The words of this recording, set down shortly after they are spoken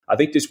I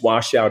think this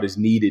washout is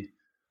needed.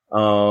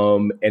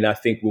 And I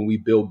think when we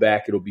build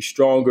back, it'll be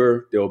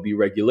stronger. There'll be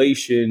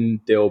regulation.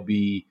 There'll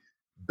be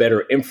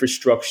better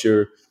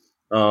infrastructure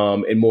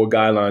and more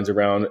guidelines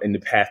around and the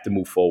path to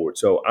move forward.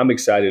 So I'm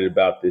excited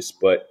about this,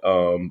 but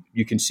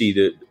you can see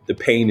that the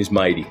pain is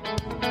mighty.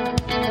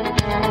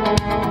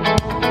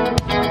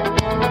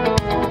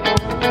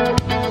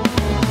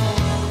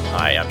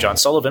 Hi, I'm John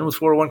Sullivan with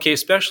 401k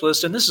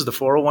Specialist, and this is the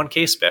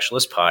 401k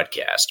Specialist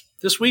Podcast.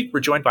 This week, we're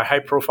joined by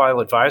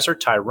high-profile advisor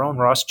Tyrone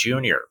Ross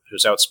Jr.,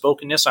 whose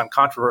outspokenness on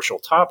controversial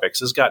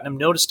topics has gotten him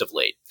noticed of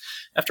late.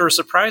 After a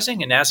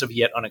surprising and as of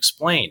yet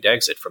unexplained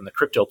exit from the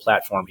crypto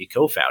platform he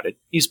co-founded,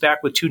 he's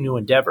back with two new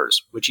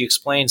endeavors, which he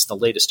explains in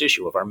the latest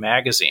issue of our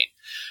magazine.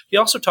 He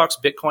also talks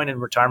Bitcoin and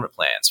retirement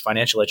plans,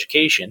 financial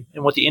education,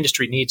 and what the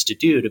industry needs to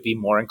do to be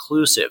more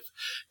inclusive.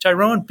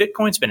 Tyrone,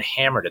 Bitcoin's been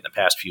hammered in the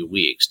past few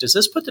weeks. Does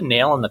this put the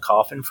nail in the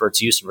coffin for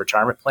its use in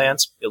retirement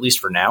plans, at least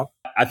for now?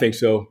 I think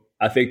so.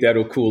 I think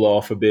that'll cool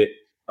off a bit.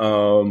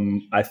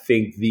 I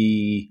think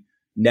the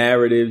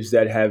narratives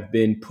that have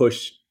been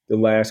pushed the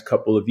last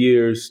couple of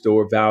years,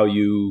 store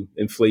value,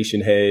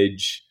 inflation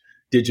hedge,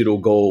 digital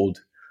gold,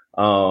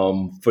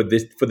 for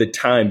the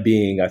time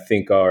being, I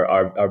think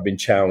are been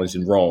challenged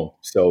and wrong.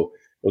 So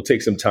it'll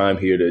take some time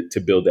here to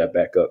build that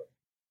back up.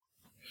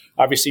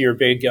 Obviously, you're a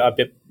big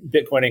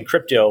Bitcoin and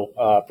crypto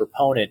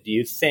proponent. Do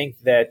you think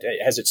that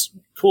has it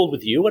cooled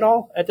with you at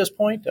all at this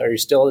point? Are you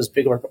still as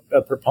big of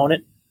a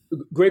proponent?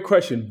 Great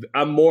question.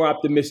 I'm more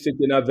optimistic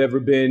than I've ever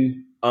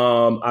been.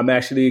 I'm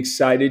actually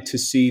excited to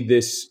see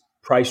this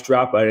price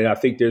drop. And I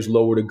think there's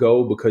lower to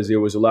go because there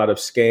was a lot of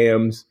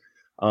scams.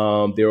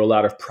 There were a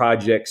lot of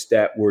projects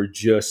that were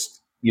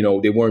just,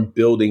 they weren't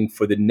building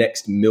for the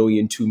next 1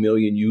 million, 2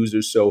 million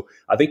users. So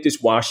I think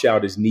this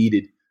washout is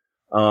needed.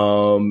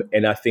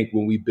 And I think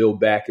when we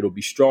build back, it'll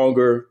be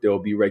stronger. There'll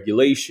be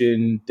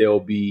regulation. There'll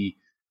be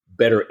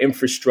better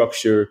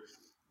infrastructure.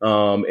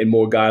 And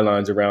more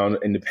guidelines around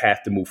and the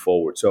path to move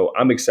forward. So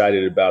I'm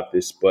excited about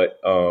this, but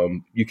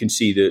you can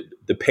see that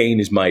the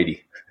pain is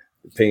mighty.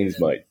 The pain is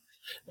mighty.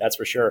 That's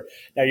for sure.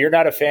 Now, you're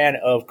not a fan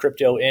of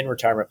crypto in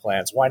retirement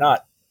plans. Why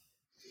not?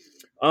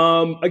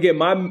 Again,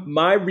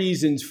 my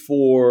reasons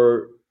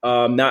for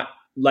not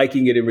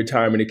liking it in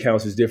retirement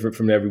accounts is different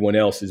from everyone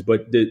else's,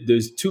 but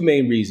there's two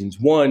main reasons.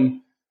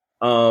 One,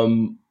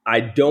 I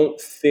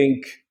don't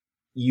think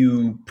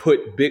you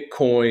put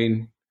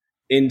Bitcoin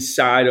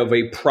inside of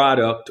a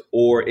product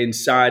or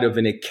inside of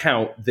an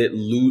account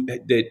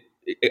that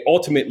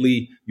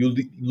ultimately you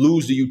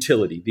lose the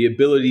utility, the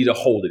ability to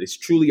hold it. It's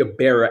truly a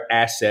bearer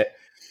asset.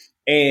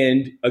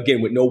 And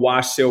again, with no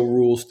wash sale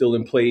rules still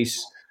in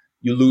place,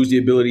 you lose the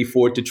ability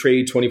for it to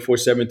trade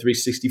 24/7,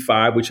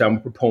 365, which I'm a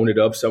proponent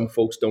of. Some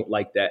folks don't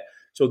like that.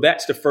 So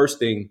that's the first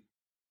thing.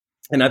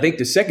 And I think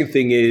the second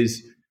thing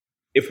is,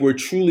 if we're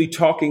truly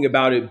talking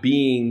about it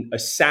being a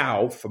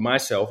salve for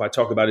myself, I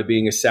talk about it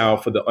being a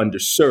salve for the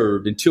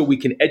underserved until we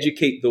can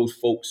educate those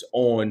folks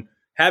on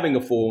having a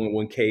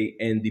 401k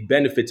and the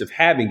benefits of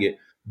having it,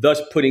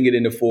 thus putting it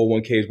in the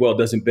 401k as well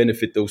doesn't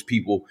benefit those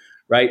people,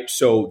 right?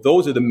 So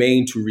those are the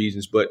main two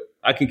reasons, but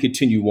I can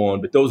continue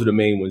on, but those are the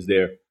main ones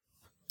there.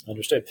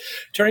 Understood.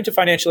 Turning to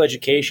financial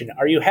education,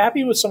 are you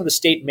happy with some of the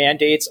state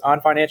mandates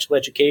on financial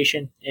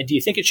education? And do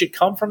you think it should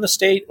come from the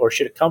state or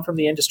should it come from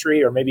the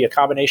industry or maybe a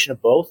combination of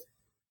both?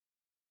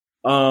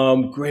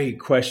 Great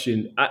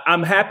question.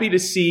 I'm happy to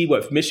see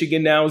what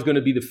Michigan now is going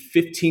to be the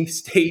 15th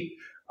state.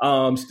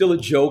 Still a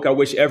joke. I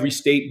wish every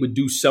state would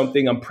do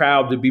something. I'm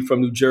proud to be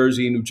from New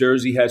Jersey, and New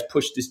Jersey has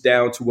pushed this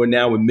down to where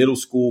now in middle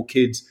school,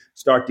 kids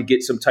start to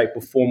get some type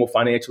of formal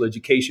financial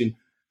education.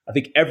 I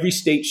think every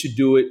state should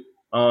do it.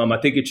 I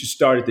think it should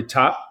start at the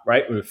top,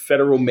 right? With a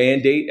federal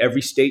mandate,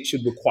 every state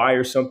should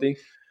require something.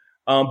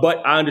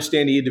 But I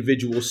understand the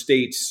individual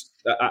states.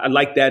 I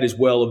like that as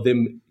well of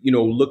them,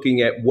 looking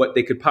at what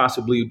they could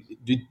possibly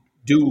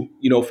do,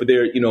 for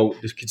their,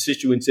 the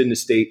constituents in the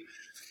state.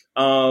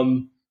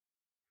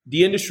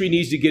 The industry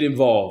needs to get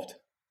involved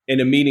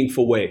in a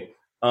meaningful way.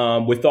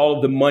 With all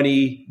of the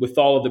money, with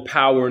all of the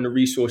power and the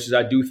resources,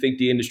 I do think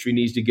the industry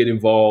needs to get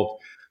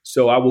involved.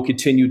 So I will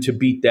continue to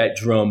beat that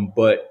drum,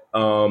 but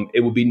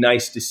it would be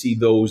nice to see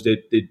those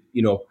that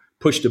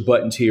push the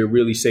buttons here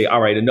really say,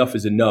 all right, enough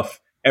is enough.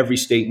 Every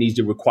state needs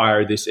to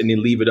require this and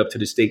then leave it up to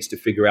the states to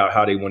figure out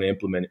how they want to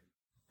implement it.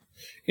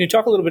 Can you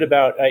talk a little bit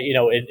about,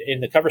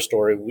 in the cover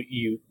story,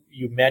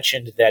 you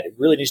mentioned that it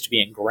really needs to be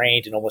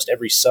ingrained in almost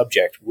every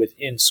subject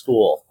within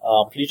school.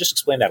 Can you just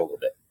explain that a little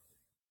bit?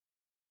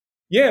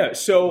 Yeah.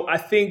 So I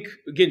think,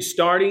 again,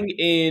 starting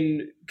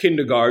in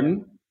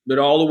kindergarten, but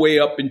all the way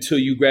up until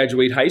you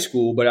graduate high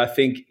school. But I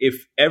think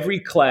if every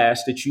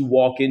class that you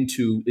walk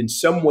into in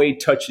some way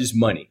touches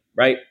money,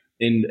 right?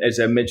 And as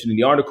I mentioned in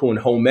the article in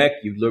home ec,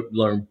 you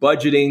learn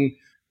budgeting,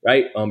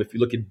 right? If you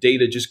look at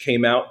data just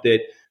came out that,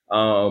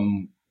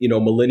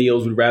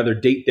 millennials would rather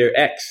date their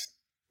ex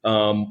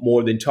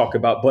more than talk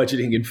about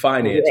budgeting and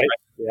finance. Right.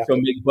 Right? Yeah. So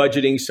make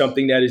budgeting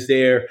something that is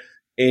there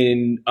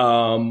in,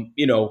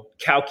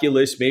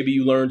 calculus. Maybe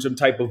you learn some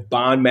type of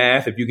bond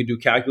math. If you can do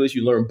calculus,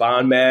 you learn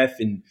bond math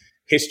and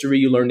history.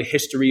 You learn the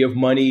history of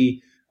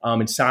money,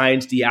 in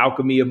science, the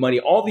alchemy of money,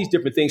 all these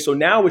different things. So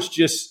now it's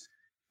just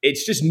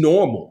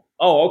normal.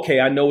 Oh, okay.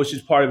 I know it's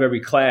just part of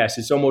every class.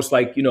 It's almost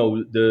like,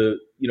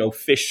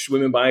 fish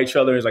swimming by each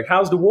other. It's like,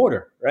 how's the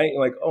water? Right. You're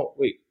like, oh,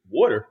 wait,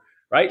 water.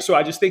 Right. So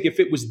I just think if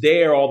it was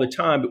there all the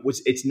time,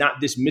 it's not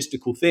this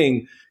mystical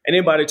thing. And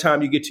then by the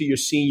time you get to your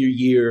senior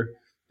year,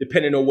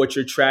 depending on what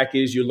your track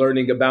is, you're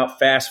learning about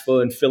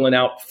FAFSA and filling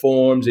out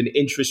forms and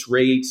interest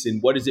rates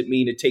and what does it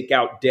mean to take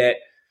out debt.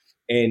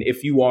 And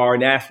if you are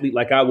an athlete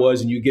like I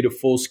was and you get a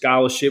full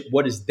scholarship,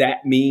 what does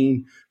that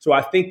mean? So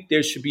I think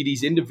there should be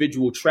these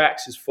individual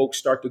tracks as folks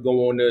start to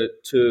go on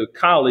to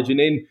college. And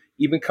then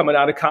even coming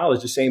out of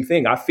college, the same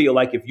thing. I feel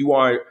like if you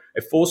are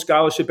a full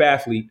scholarship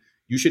athlete,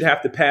 you should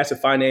have to pass a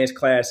finance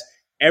class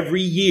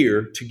every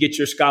year to get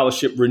your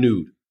scholarship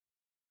renewed,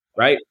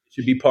 right? It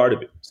should be part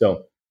of it.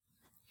 So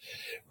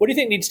what do you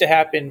think needs to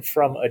happen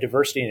from a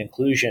diversity and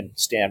inclusion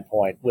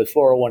standpoint with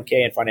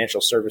 401k and financial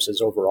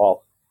services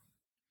overall?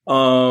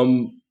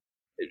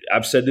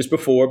 I've said this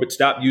before, but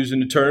stop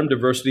using the term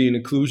diversity and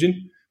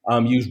inclusion.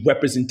 Use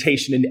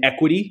representation and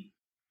equity.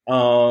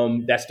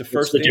 That's the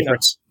first thing.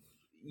 Difference?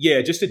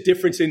 Just a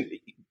difference in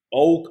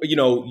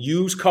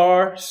used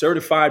car,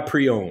 certified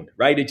pre-owned,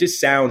 right? It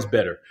just sounds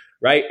better,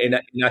 right? And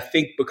I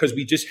think because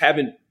we just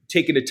haven't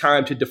taken the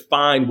time to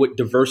define what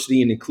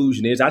diversity and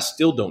inclusion is, I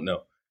still don't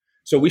know.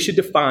 So we should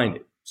define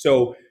it.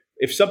 So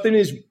if something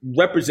is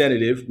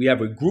representative, we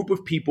have a group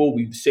of people,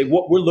 we say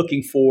what we're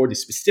looking for, the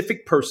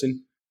specific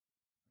person,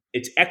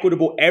 it's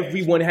equitable,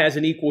 everyone has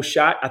an equal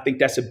shot. I think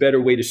that's a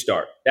better way to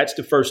start. That's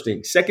the first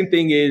thing. Second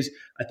thing is,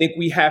 I think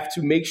we have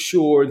to make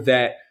sure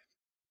that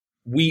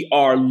we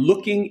are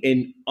looking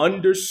in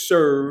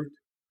underserved,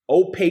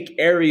 opaque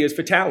areas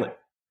for talent,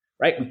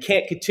 right? We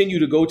can't continue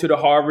to go to the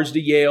Harvards,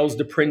 the Yales,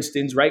 the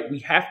Princetons, right? We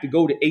have to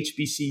go to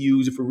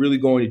HBCUs if we're really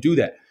going to do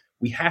that.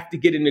 We have to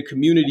get in the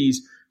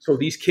communities so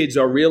these kids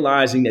are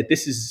realizing that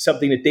this is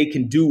something that they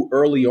can do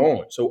early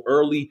on. So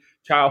early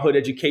childhood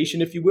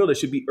education, if you will, there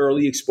should be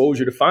early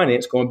exposure to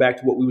finance, going back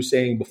to what we were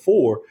saying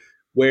before,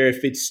 where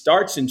if it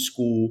starts in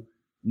school,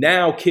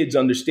 now kids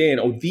understand,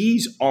 oh,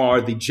 these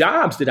are the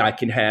jobs that I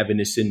can have in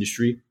this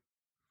industry.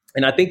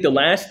 And I think the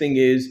last thing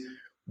is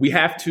we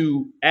have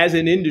to, as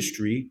an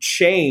industry,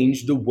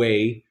 change the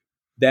way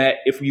that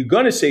if we're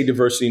going to say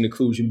diversity and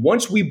inclusion,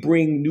 once we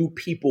bring new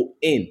people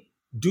in,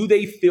 do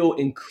they feel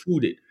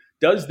included?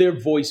 Does their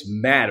voice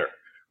matter?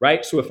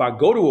 Right? So if I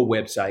go to a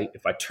website,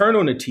 if I turn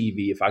on the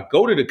TV, if I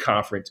go to the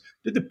conference,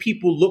 do the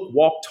people look,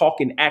 walk, talk,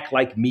 and act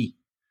like me?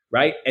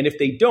 Right? And if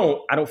they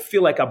don't, I don't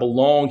feel like I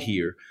belong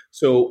here.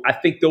 So I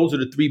think those are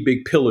the three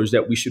big pillars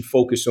that we should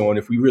focus on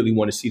if we really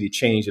want to see the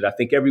change that I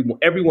think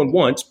everyone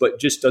wants, but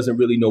just doesn't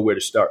really know where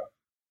to start.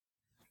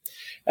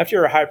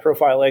 After a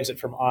high-profile exit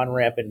from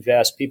OnRamp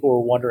Invest, people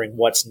were wondering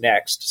what's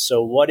next.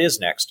 So what is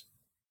next?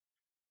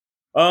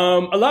 A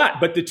lot,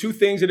 but the two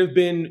things that have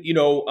been,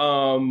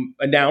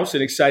 announced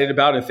and excited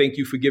about, and thank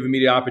you for giving me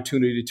the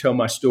opportunity to tell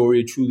my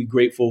story, I'm truly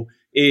grateful,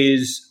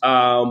 is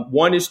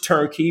one is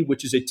Turnkey,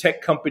 which is a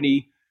tech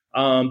company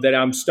that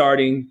I'm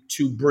starting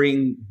to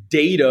bring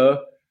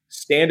data,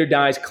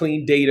 standardized,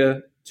 clean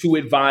data to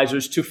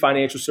advisors, to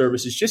financial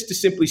services, just to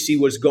simply see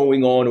what's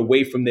going on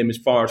away from them as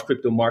far as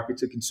crypto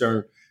markets are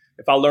concerned.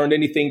 If I learned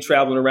anything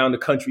traveling around the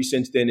country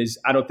since then is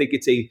I don't think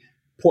it's a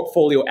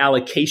portfolio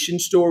allocation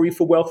story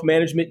for wealth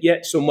management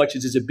yet, so much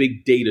as it's a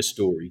big data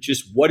story.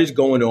 Just what is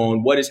going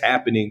on, what is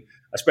happening,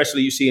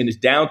 especially you see in this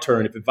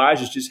downturn. If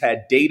advisors just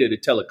had data to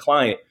tell a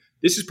client,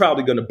 this is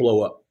probably going to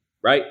blow up,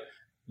 right?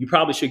 You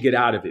probably should get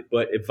out of it.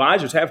 But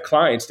advisors have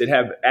clients that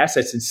have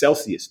assets in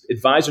Celsius.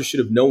 Advisors should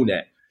have known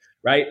that,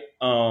 right?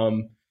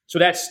 So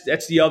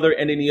that's the other.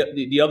 And then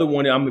the other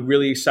one I'm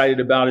really excited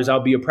about is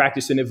I'll be a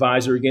practicing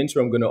advisor again. So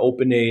I'm going to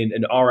open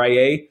an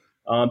RIA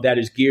that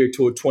is geared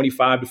toward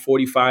 25 to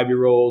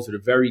 45-year-olds that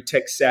are very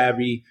tech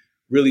savvy,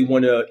 really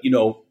want to,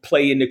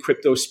 play in the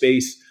crypto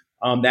space,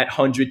 that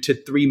 100 to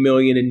 3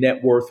 million in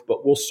net worth,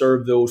 but we'll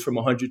serve those from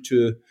 100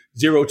 to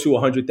 0 to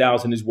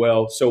 100,000 as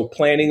well. So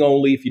planning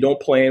only. If you don't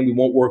plan, we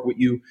won't work with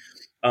you.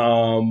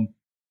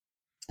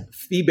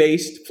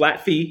 Fee-based,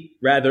 flat fee,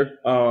 rather,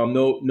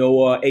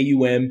 no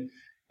AUM.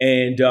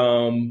 And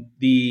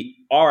the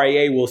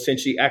RIA will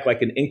essentially act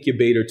like an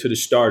incubator to the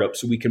startup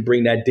so we can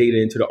bring that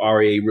data into the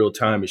RIA real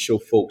time and show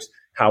folks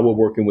how we're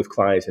working with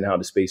clients and how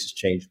the space has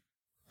changed.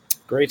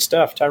 Great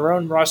stuff.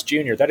 Tyrone Ross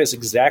Jr., that is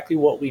exactly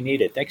what we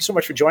needed. Thank you so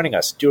much for joining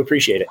us. Do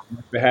appreciate it.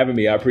 Thanks for having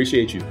me. I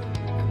appreciate you.